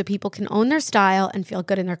denim so people can own their style and feel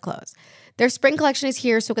good in their clothes. Their spring collection is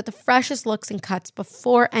here, so get the freshest looks and cuts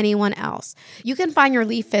before anyone else. You can find your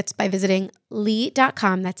Lee fits by visiting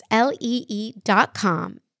lee.com. That's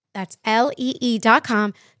Lee.com. That's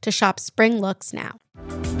Lee.com to shop spring looks now.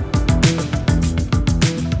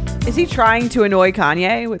 Is he trying to annoy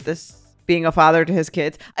Kanye with this being a father to his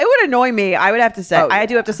kids? It would annoy me. I would have to say, I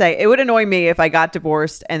do have to say, it would annoy me if I got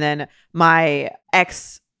divorced and then my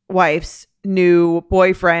ex-wife's new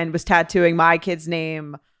boyfriend was tattooing my kid's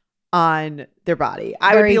name on their body.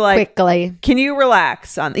 I would be like, quickly. Can you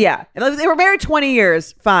relax on? Yeah. If they were married 20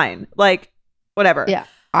 years, fine. Like, whatever. Yeah,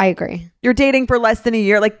 I agree. You're dating for less than a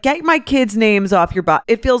year. Like, get my kids' names off your body.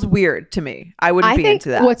 It feels weird to me. I wouldn't be into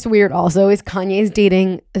that. What's weird also is Kanye's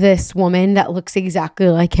dating this woman that looks exactly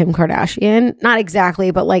like Kim Kardashian. Not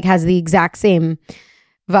exactly, but like has the exact same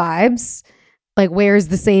vibes. Like wears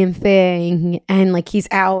the same thing. And like he's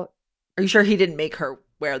out. Are you sure he didn't make her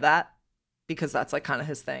wear that? Because that's like kind of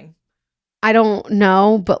his thing. I don't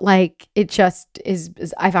know, but like it just is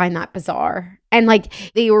I find that bizarre. And like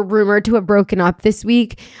they were rumored to have broken up this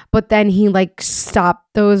week, but then he like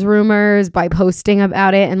stopped those rumors by posting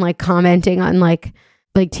about it and like commenting on like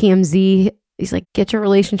TMZ. He's like, get your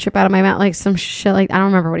relationship out of my mouth, like some shit like I don't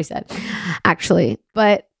remember what he said actually.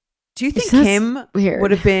 But Do you think It's just Kim weird.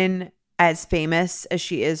 would have been as famous as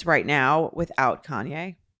she is right now without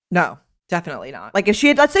Kanye? No, definitely not. Like if she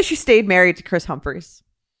had, let's say she stayed married to Chris Humphries.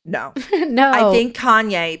 No. No. I think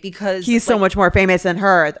Kanye, because He's so much more famous than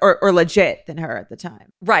her or legit than her at the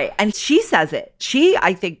time. right. And she says it. She,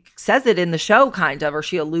 I think, says it in the show kind of, or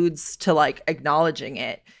she alludes to like acknowledging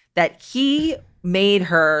it, that he made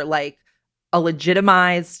her like a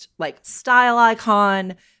legitimized like style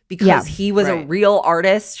icon because he was a real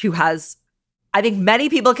artist who has, I think many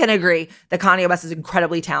people can agree that Kanye West is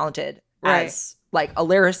incredibly talented as like a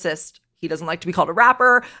lyricist. He doesn't like to be called a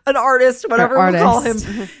rapper, an artist, whatever we call him.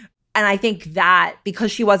 And I think that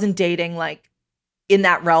because she wasn't dating like in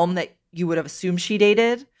that realm that you would have assumed she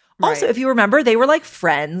dated. Also, if you remember, they were like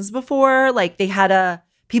friends before. Like they had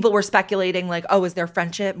people were speculating like, oh, is their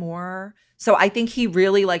friendship more? So I think he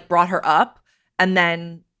really like brought her up, and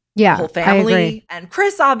then the whole family and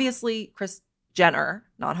Kris Jenner,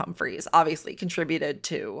 not Humphries, obviously contributed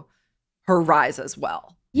to her rise as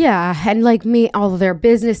well. Yeah, and like all of their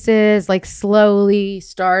businesses like slowly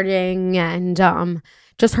starting, and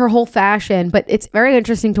just her whole fashion. But it's very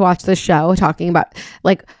interesting to watch the show talking about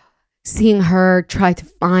like seeing her try to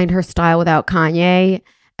find her style without Kanye,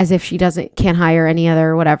 as if she can't hire any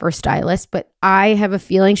other whatever stylist. But I have a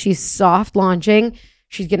feeling she's soft launching.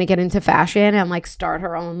 She's gonna get into fashion and like start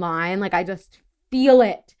her own line. Like I just feel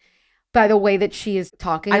it by the way that she is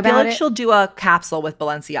talking about it. I feel like she'll do a capsule with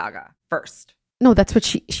Balenciaga first. No, that's what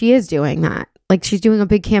she is doing that. Like she's doing a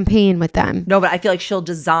big campaign with them. No, but I feel like she'll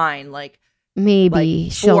design like maybe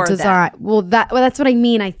she'll design. Them. Well, that's what I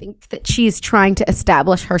mean. I think that she's trying to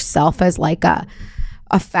establish herself as like a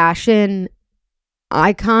fashion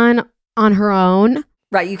icon on her own.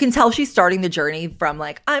 Right. You can tell she's starting the journey from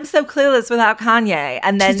like, I'm so clueless without Kanye.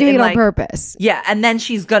 And then she's doing it like, on purpose. Yeah. And then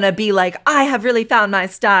she's going to be like, I have really found my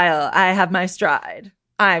style. I have my stride.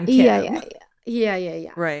 I'm Kim.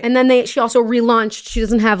 Yeah. Right. And then she also relaunched. She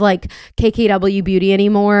doesn't have like KKW Beauty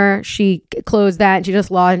anymore. She closed that and she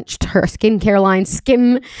just launched her skincare line,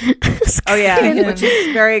 Skim. Oh yeah, which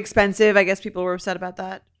is very expensive. I guess people were upset about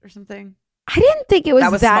that or something. I didn't think it was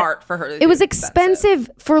that was smart for her. It was expensive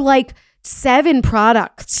for like 7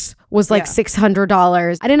 products. Was like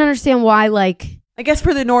 $600. I didn't understand why. Like I guess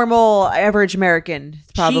for the normal average American,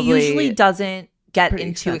 it's probably she usually doesn't get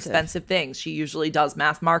into expensive things. She usually does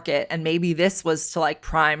mass market, and maybe this was to like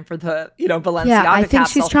prime for the Balenciaga yeah, I think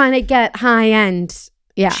capsule. she's trying to get high end.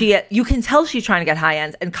 Yeah, you can tell she's trying to get high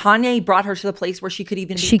end, and Kanye brought her to the place where she could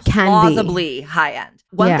even be can plausibly high end.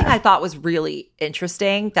 One thing I thought was really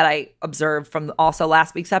interesting that I observed from also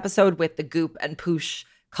last week's episode with the Goop and Poosh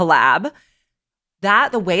collab,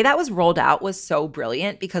 that the way that was rolled out was so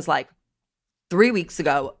brilliant because like 3 weeks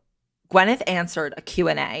ago, Gwyneth answered a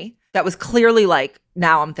Q&A that was clearly like,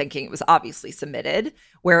 now I'm thinking it was obviously submitted,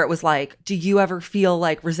 where it was like, do you ever feel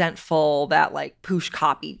like resentful that like Poosh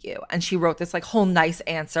copied you? And she wrote this like whole nice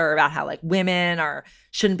answer about how like women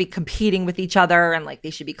shouldn't be competing with each other and like they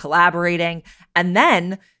should be collaborating. And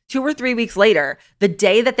then 2 or 3 weeks later, the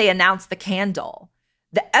day that they announced the candle,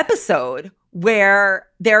 the episode where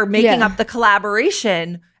they're making up the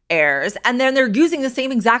collaboration airs, and then they're using the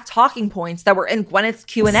same exact talking points that were in Gwyneth's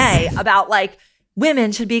Q&A about like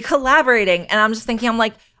women should be collaborating. And I'm just thinking, I'm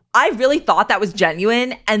like, I really thought that was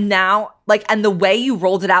genuine, and now like, and the way you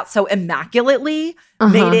rolled it out so immaculately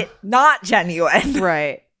made it not genuine.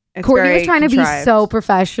 Right. It's Courtney was trying contrived. to be so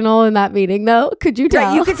professional in that meeting, though. Could you tell?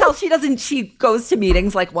 Right, you could tell she goes to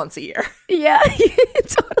meetings like once a year. Yeah,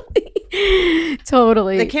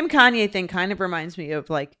 totally. The Kim Kanye thing kind of reminds me of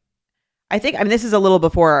like, I mean, this is a little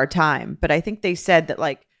before our time, but I think they said that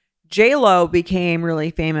like J-Lo became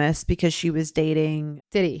really famous because she was dating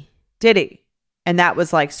Diddy. And that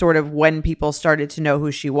was like sort of when people started to know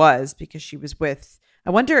who she was, because she was with, I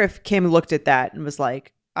wonder if Kim looked at that and was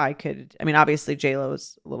like, obviously J-Lo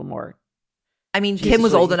was a little more. I mean, Kim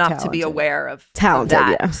was old enough to be aware of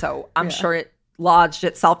that. Yeah. So I'm sure it lodged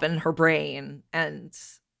itself in her brain, and,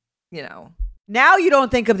 Now you don't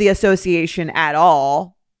think of the association at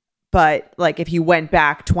all. But like if you went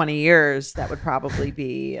back 20 years, that would probably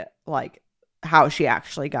be like how she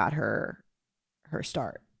actually got her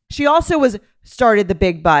start. She also started the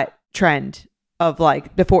big butt trend of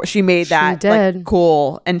like before she made that like,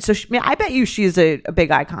 cool. And so I bet you she's a big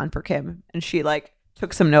icon for Kim, and she like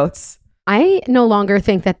took some notes. I no longer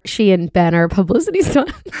think that she and Ben are publicity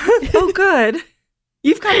stunts. Oh, good.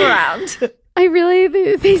 You've come around. I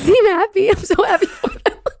really, they seem happy. I'm so happy for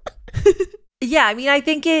them. Yeah, I mean, I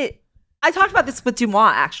talked about this with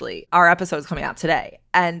Dumois, actually. Our episode is coming out today.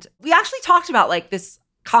 And we actually talked about like this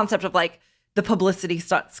concept of like the publicity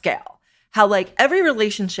stunt scale. How like every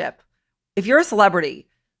relationship, if you're a celebrity,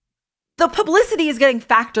 the publicity is getting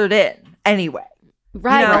factored in anyway.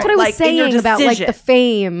 Right. You know, That's what I was like, in your saying about like decision. the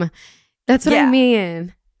fame. That's what I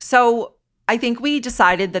mean. So I think we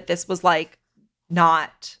decided that this was like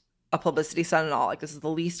not a publicity stunt at all. Like this is the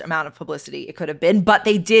least amount of publicity it could have been, but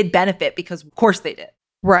they did benefit because of course they did.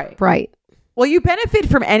 Right. Right. Well, you benefit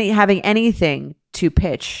from having anything to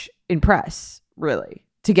pitch in press, really,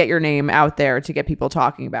 to get your name out there, to get people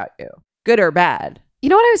talking about you, good or bad. You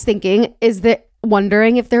know what I was thinking is that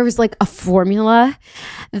wondering if there was like a formula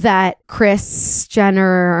that Kris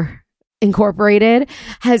Jenner Incorporated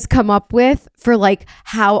has come up with for like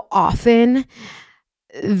how often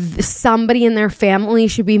somebody in their family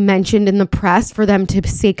should be mentioned in the press for them to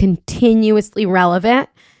stay continuously relevant,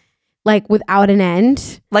 like without an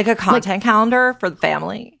end. Like a content calendar for the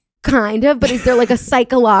family. Kind of, but is there like a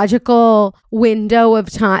psychological window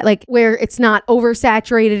of time, like where it's not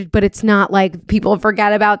oversaturated, but it's not like people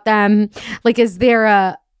forget about them? Like, is there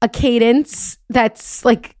a cadence that's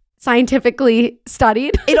like scientifically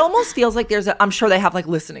studied? It almost feels like I'm sure they have like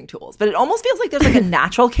listening tools, but it almost feels like there's like a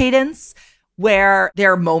natural cadence where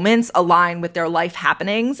their moments align with their life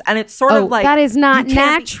happenings. And it's sort of like, that is not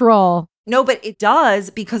natural. No, but it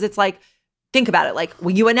does, because it's like, think about it. Like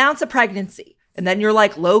when you announce a pregnancy, and then you're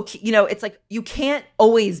like low key, you know, it's like you can't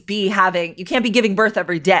always be you can't be giving birth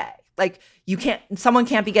every day. Like someone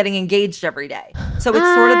can't be getting engaged every day. So it's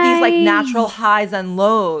sort of these like natural highs and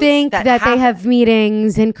lows. Think that they have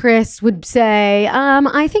meetings, and Kris would say,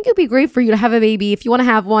 I think it'd be great for you to have a baby. If you want to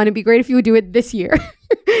have one, it'd be great if you would do it this year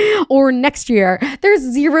or next year. There's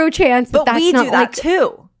zero chance that but we not do that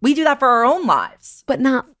too. We do that for our own lives. But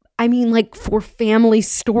not, I mean, like for family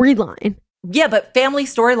storyline. Yeah, but family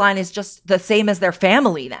storyline is just the same as their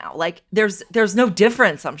family now. Like there's no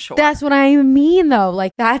difference, I'm sure. That's what I mean though.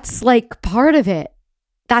 Like that's like part of it.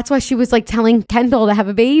 That's why she was like telling Kendall to have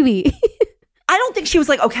a baby. I don't think she was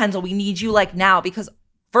like, oh, Kendall, we need you like now. Because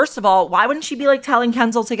first of all, why wouldn't she be like telling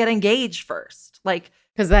Kendall to get engaged first? Like,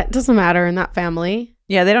 because that doesn't matter in that family.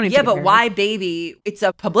 Yeah, they don't need to. Yeah, get but married. why baby? It's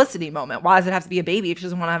a publicity moment. Why does it have to be a baby if she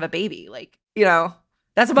doesn't want to have a baby? Like, you know.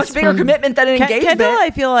 That's a much bigger commitment than an engagement. Kendall, I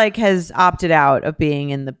feel like, has opted out of being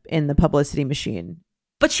in the publicity machine.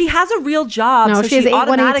 But she has a real job, No, so she has she 818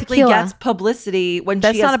 automatically tequila. gets publicity when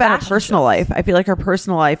That's she has not about her fashion personal shows. life. I feel like her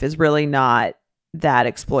personal life is really not that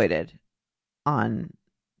exploited on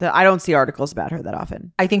the. I don't see articles about her that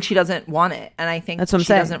often. I think she doesn't want it, and I think That's what I'm she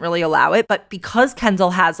saying. doesn't really allow it. But because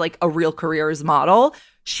Kendall has like a real career as a model,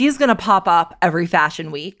 she's going to pop up every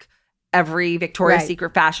fashion week, every Victoria's Right.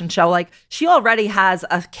 Secret fashion show. Like she already has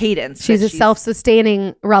a cadence. She's that a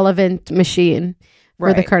self-sustaining relevant machine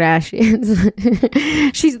for the Right. Kardashians.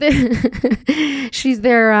 she's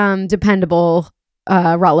their dependable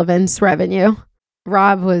relevance revenue.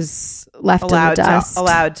 Rob was left in the dust.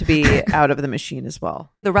 allowed to be out of the machine as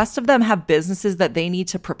well. The rest of them have businesses that they need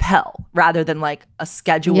to propel rather than like a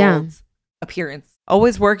scheduled appearance.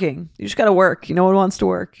 Always working. You just got to work. No one wants to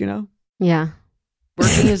work. You know. Yeah.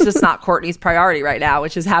 Working is just not Kourtney's priority right now,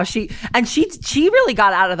 which is how she really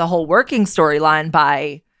got out of the whole working storyline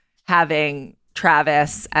by having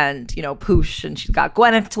Travis and, you know, Poosh, and she's got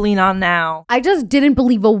Gwyneth to lean on now. I just didn't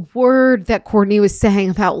believe a word that Kourtney was saying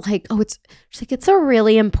about like, she's like, it's a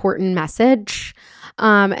really important message.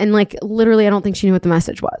 And like literally I don't think she knew what the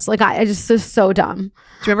message was. Like I just was so dumb.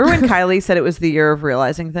 Do you remember when Kylie said it was the year of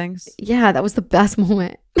realizing things? Yeah, that was the best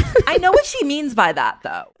moment. I know what she means by that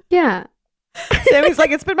though. Yeah. Sammy's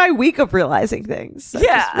like, it's been my week of realizing things.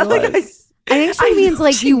 Yeah, like, I think she means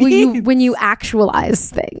like when you actualize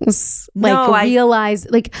things, like No, realize,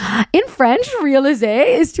 like in French, réaliser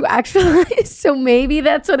is to actualize. So maybe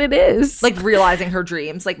that's what it is. like realizing her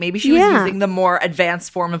dreams. Like maybe she was Yeah. using the more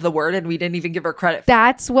advanced form of the word and we didn't even give her credit.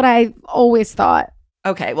 That's what I always thought.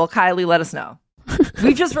 Okay, well, Kylie, let us know.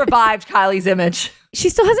 We've just revived Kylie's image. She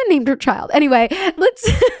still hasn't named her child. Anyway, let's.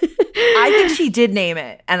 I think she did name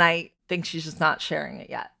it, and I think she's just not sharing it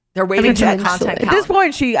yet. They're waiting for that eventually. content. At this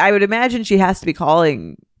point, I would imagine she has to be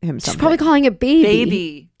calling him something. She's probably calling it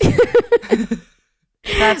baby.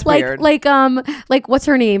 That's Like weird. like what's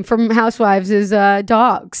her name from Housewives is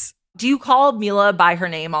dogs. Do you call Mila by her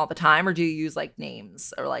name all the time, or do you use like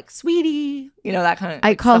names or like sweetie? You know, that kind of.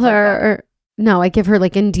 I call stuff like that? her. No, I give her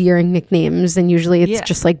like endearing nicknames, and usually it's Yeah.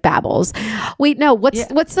 just like babbles. Wait, no, what's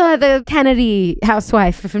the Kennedy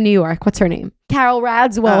housewife from New York? What's her name? Carol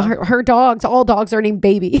Radswell. Oh. Her dogs, all dogs are named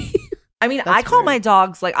Baby. I mean, I call my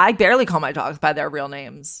dogs like I barely call my dogs by their real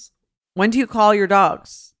names When do you call your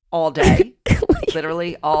dogs? all day,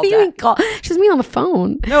 literally all What do you day. mean call? She doesn't mean on the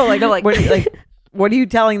phone. No, like, No, like- what are you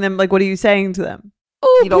telling them? Like, what are you saying to them?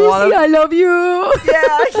 Oh, You don't Pussy, wanna- I love you.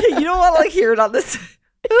 Yeah, you don't want to like hear it on this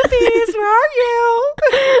Oopies, where are you?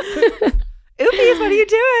 Oopies, what are you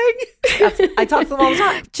doing? I talk to them all the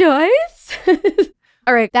time. Joyce?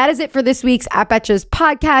 All right, that is it for this week's At Betches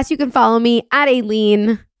podcast. You can follow me at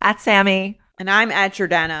Aileen. At Sammy. And I'm at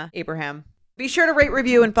Jordana Abraham. Be sure to rate,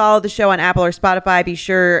 review, and follow the show on Apple or Spotify. Be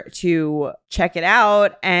sure to check it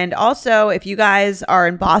out. And also, if you guys are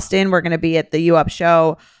in Boston, we're going to be at the U Up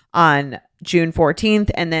show on June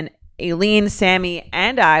 14th. And then Aileen, Sammy,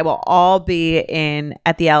 and I will all be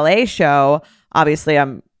at the LA show. Obviously,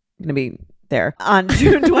 I'm going to be there on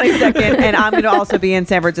June 22nd. And I'm going to also be in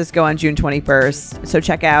San Francisco on June 21st. So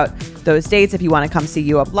check out those dates if you want to come see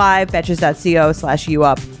U Up live.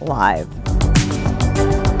 Betches.co/UUp live.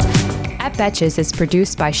 At Betches is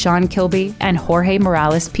produced by Sean Kilby and Jorge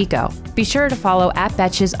Morales Pico. Be sure to follow At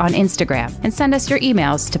Betches on Instagram and send us your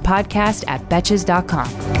emails to podcast@betches.com.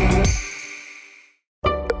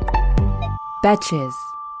 Betches.